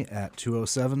 Call me at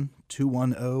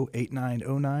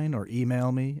 207-210-8909 or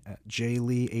email me at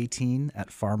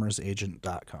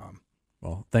jlee18@farmersagent.com.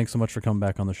 Well, thanks so much for coming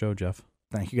back on the show, Jeff.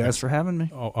 Thank you guys for having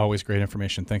me. Always great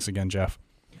information. Thanks again, Jeff.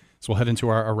 So we'll head into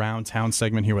our Around Town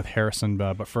segment here with Harrison.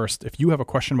 But first, if you have a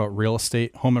question about real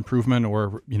estate, home improvement,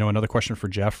 or another question for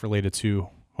Jeff related to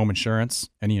home insurance,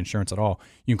 any insurance at all,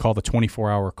 you can call the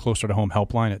 24-hour Closer to Home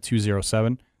helpline at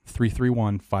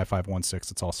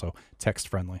 207-331-5516. It's also text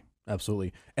friendly.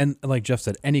 Absolutely. And like Jeff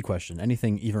said, any question,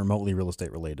 anything even remotely real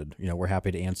estate related, we're happy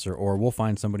to answer, or we'll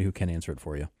find somebody who can answer it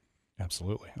for you.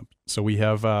 Absolutely. So we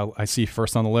have, I see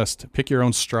first on the list, Pick Your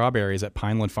Own Strawberries at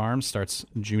Pineland Farms starts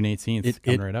June 18th.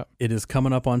 Coming right up. It is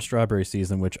coming up on strawberry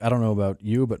season, which I don't know about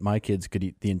you, but my kids could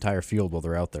eat the entire field while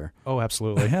they're out there. Oh,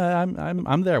 absolutely.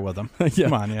 I'm there with them. Yeah.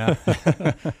 Come on, yeah.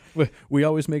 We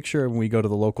always make sure when we go to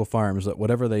the local farms that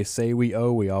whatever they say we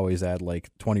owe, we always add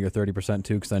like 20 or 30%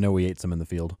 to, because I know we ate some in the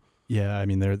field. Yeah, I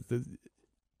mean,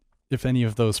 if any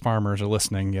of those farmers are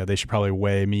listening, they should probably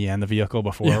weigh me and the vehicle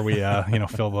before we,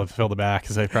 fill the back,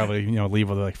 because they probably, leave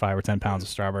with like 5 or 10 pounds of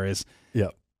strawberries. Yeah,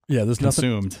 there's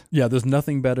consumed. There's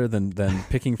nothing better than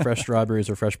picking fresh strawberries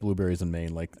or fresh blueberries in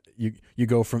Maine. Like you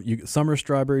go from summer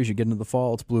strawberries, you get into the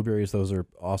fall, it's blueberries. Those are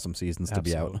awesome seasons to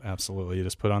be out. Absolutely, you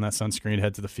just put on that sunscreen,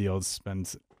 head to the fields,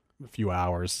 spend a few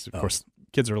hours. Of course,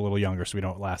 kids are a little younger, so we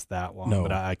don't last that long. No.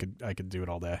 But I could do it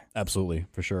all day. Absolutely,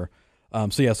 for sure.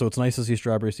 So it's nice to see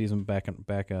strawberry season back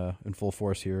in full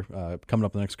force here, coming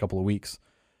up in the next couple of weeks.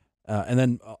 And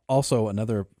then also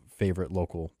another favorite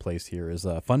local place here is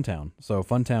Funtown. So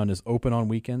Funtown is open on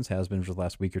weekends, has been for the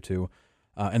last week or two,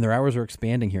 and their hours are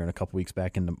expanding here in a couple weeks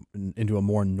back into a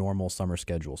more normal summer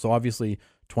schedule. So obviously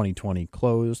 2020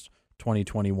 closed,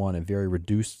 2021 a very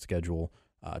reduced schedule,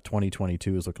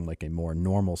 2022 is looking like a more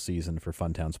normal season for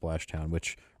Funtown Splashtown,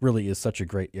 which really is such a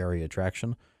great area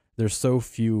attraction. There's so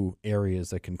few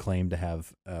areas that can claim to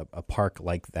have a park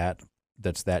like that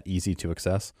that's that easy to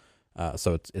access.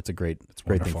 So it's a great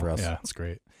thing for us. Yeah, it's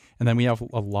great. And then we have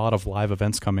a lot of live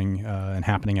events coming and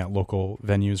happening at local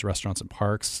venues, restaurants, and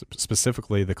parks.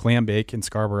 Specifically, the Clam Bake in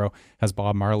Scarborough has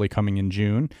Bob Marley coming in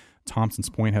June. Thompson's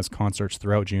Point has concerts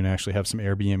throughout June. I actually have some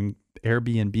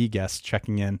Airbnb guests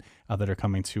checking in that are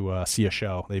coming to see a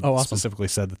show. They specifically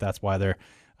said that that's why they're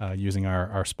using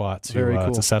our spot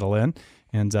to settle in.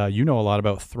 And you know a lot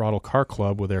about Throttle Car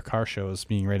Club with their car shows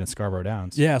being right in Scarborough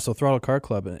Downs. Yeah, so Throttle Car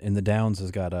Club in the Downs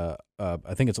has got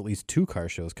I think it's at least 2 car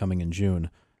shows coming in June.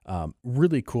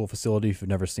 Really cool facility if you've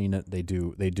never seen it. They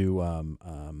do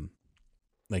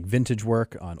like vintage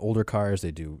work on older cars.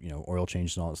 They do oil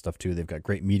changes and all that stuff too. They've got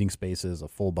great meeting spaces, a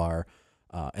full bar,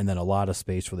 and then a lot of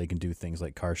space where they can do things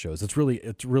like car shows. It's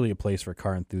really a place for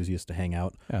car enthusiasts to hang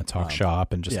out, talk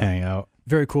shop, and just hang out.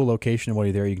 Very cool location. While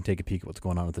you're there, you can take a peek at what's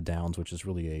going on at the Downs, which is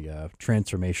really a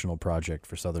transformational project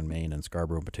for Southern Maine and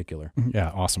Scarborough in particular.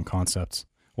 Yeah, awesome concepts.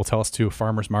 Well, tell us too,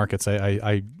 farmers markets.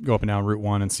 I go up and down Route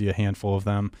 1 and see a handful of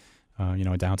them.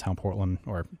 Downtown Portland,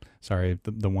 or sorry,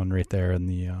 the one right there in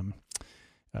the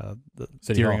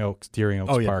Deering Oaks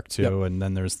Park too, yep. And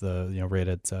then there's the right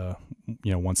at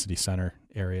One City Center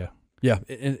area. Yeah,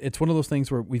 it's one of those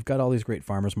things where we've got all these great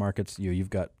farmers markets.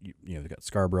 You've got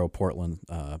Scarborough, Portland,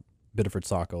 Biddeford,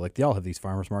 Saco. Like they all have these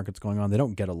farmers markets going on. They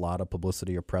don't get a lot of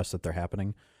publicity or press that they're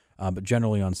happening, but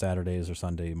generally on Saturdays or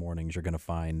Sunday mornings, you're going to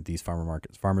find these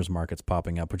farmers markets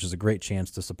popping up, which is a great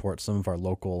chance to support some of our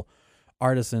local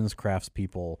artisans,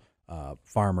 craftspeople,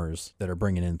 farmers that are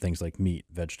bringing in things like meat,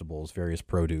 vegetables, various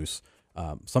produce.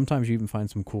 Sometimes you even find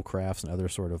some cool crafts and other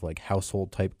sort of like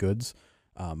household type goods.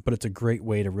 But it's a great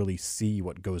way to really see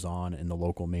what goes on in the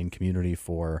local Maine community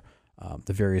for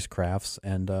the various crafts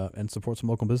and support some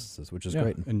local businesses, which is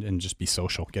great. And just be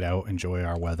social, get out, enjoy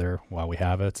our weather while we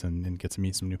have it, and get to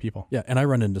meet some new people. Yeah, and I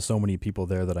run into so many people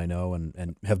there that I know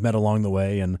and have met along the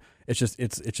way, and it's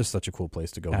just such a cool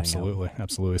place to go. Absolutely, hang out.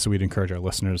 Absolutely. So we'd encourage our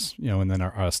listeners, and then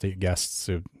our state guests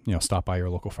to stop by your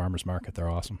local farmers market. They're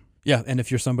awesome. Yeah, and if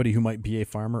you're somebody who might be a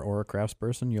farmer or a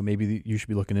craftsperson, maybe you should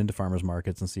be looking into farmers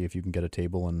markets and see if you can get a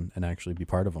table and actually be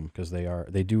part of them, because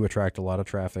they do attract a lot of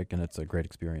traffic, and it's a great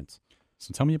experience.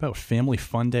 So tell me about Family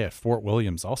Fun Day at Fort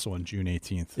Williams, also on June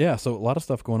 18th. Yeah, so a lot of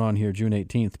stuff going on here June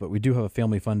 18th, but we do have a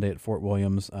Family Fun Day at Fort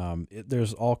Williams.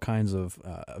 There's all kinds of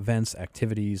events,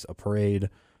 activities, a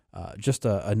parade, just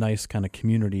a nice kind of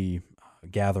community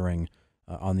gathering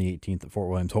on the 18th at Fort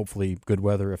Williams. Hopefully good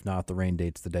weather. If not, the rain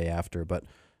date's the day after. But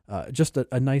just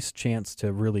a nice chance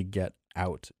to really get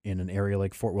out in an area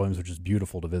like Fort Williams, which is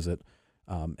beautiful to visit.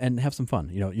 And have some fun.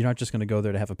 You're not just going to go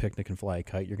there to have a picnic and fly a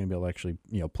kite. You're going to be able to actually,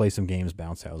 play some games,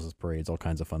 bounce houses, parades, all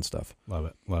kinds of fun stuff. Love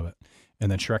it.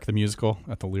 And then Shrek the Musical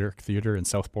at the Lyric Theater in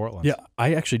South Portland. Yeah,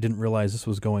 I actually didn't realize this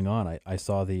was going on. I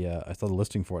saw the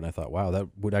listing for it, and I thought, wow, that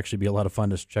would actually be a lot of fun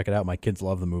to check it out. My kids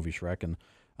love the movie Shrek, and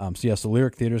so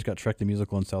Lyric Theater's got Shrek the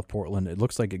Musical in South Portland. It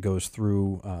looks like it goes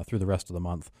through the rest of the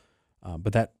month,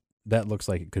 but that looks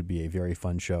like it could be a very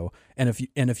fun show. And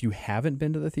if you haven't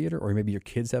been to the theater, or maybe your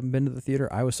kids haven't been to the theater,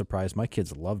 I was surprised. My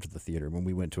kids loved the theater when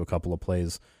we went to a couple of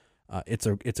plays. It's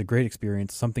a great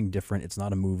experience, something different. It's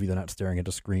not a movie. They're not staring at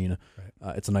a screen.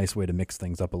 Right. It's a nice way to mix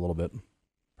things up a little bit.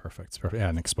 Perfect. Yeah,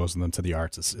 and exposing them to the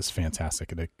arts is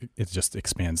fantastic. It just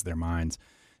expands their minds.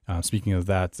 Speaking of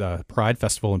that, Pride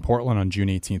Festival in Portland on June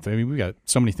 18th. I mean, we got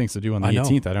so many things to do on the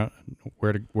 18th. I don't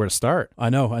know where to start. I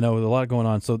know. There's a lot going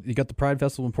on. So you got the Pride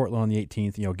Festival in Portland on the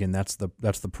 18th. Again, that's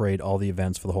the parade, all the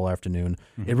events for the whole afternoon.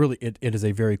 Mm-hmm. It is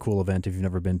a very cool event if you've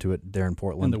never been to it there in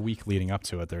Portland. And the week leading up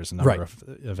to it, there's a number of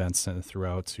events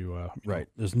throughout to right.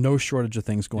 There's no shortage of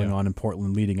things going on in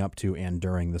Portland leading up to and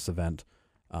during this event.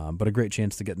 But a great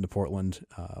chance to get into Portland,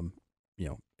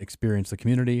 experience the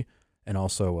community, and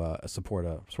also support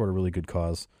a sort of really good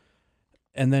cause.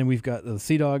 And then we've got the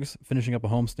Sea Dogs finishing up a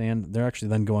homestand. They're actually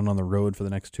then going on the road for the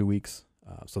next 2 weeks,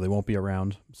 so they won't be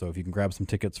around. So if you can grab some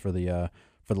tickets for the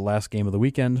last game of the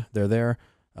weekend, they're there.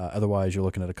 Otherwise, you're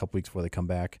looking at a couple weeks before they come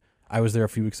back. I was there a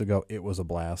few weeks ago. It was a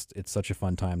blast. It's such a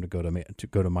fun time to go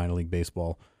to minor league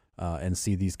baseball and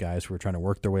see these guys who are trying to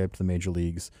work their way up to the major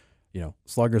leagues.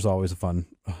 Slugger's always a fun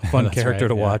character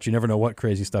to watch. You never know what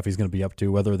crazy stuff he's going to be up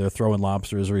to, whether they're throwing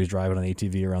lobsters or he's driving an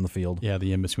ATV around the field. Yeah,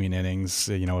 the in-between innings,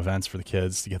 events for the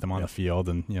kids to get them on the field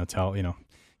and,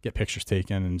 get pictures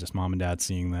taken and just mom and dad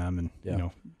seeing them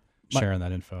and, sharing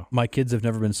that info. My kids have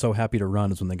never been so happy to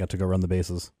run as when they got to go run the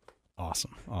bases.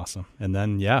 Awesome. And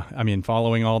then,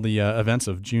 following all the events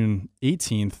of June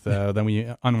 18th, then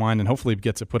we unwind and hopefully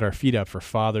get to put our feet up for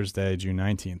Father's Day, June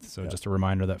 19th. So just a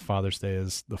reminder that Father's Day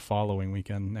is the following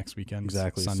weekend, next weekend.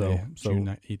 Exactly. Sunday, So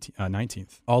June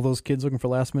 19th. All those kids looking for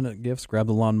last-minute gifts, grab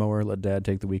the lawnmower, let Dad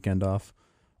take the weekend off.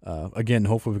 Again,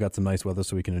 hopefully we've got some nice weather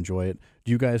so we can enjoy it.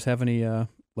 Do you guys have any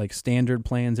standard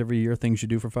plans every year, things you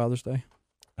do for Father's Day?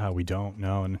 We don't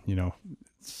know, and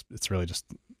it's really just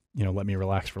let me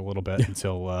relax for a little bit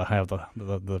until I have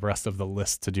the rest of the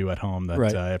list to do at home that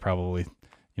I probably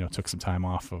took some time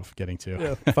off of getting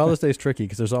to. Yeah. Father's Day is tricky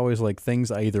because there's always like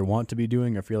things I either want to be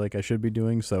doing or feel like I should be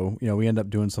doing. So we end up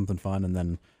doing something fun, and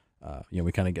then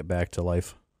we kind of get back to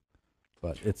life.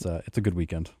 But it's a good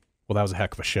weekend. Well, that was a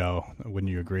heck of a show.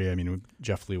 Wouldn't you agree? I mean,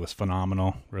 Jeff Lee was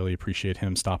phenomenal. Really appreciate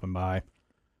him stopping by.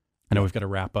 I know we've got to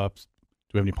wrap up. Do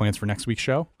we have any plans for next week's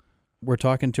show? We're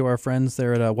talking to our friends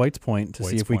there at White's Point to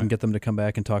see if we can get them to come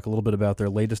back and talk a little bit about their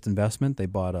latest investment. They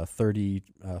bought a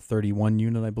 31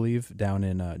 unit, I believe, down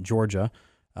in Georgia.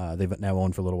 They've now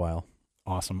owned for a little while.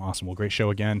 Awesome. Well, great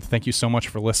show again. Thank you so much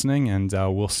for listening, and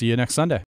we'll see you next Sunday.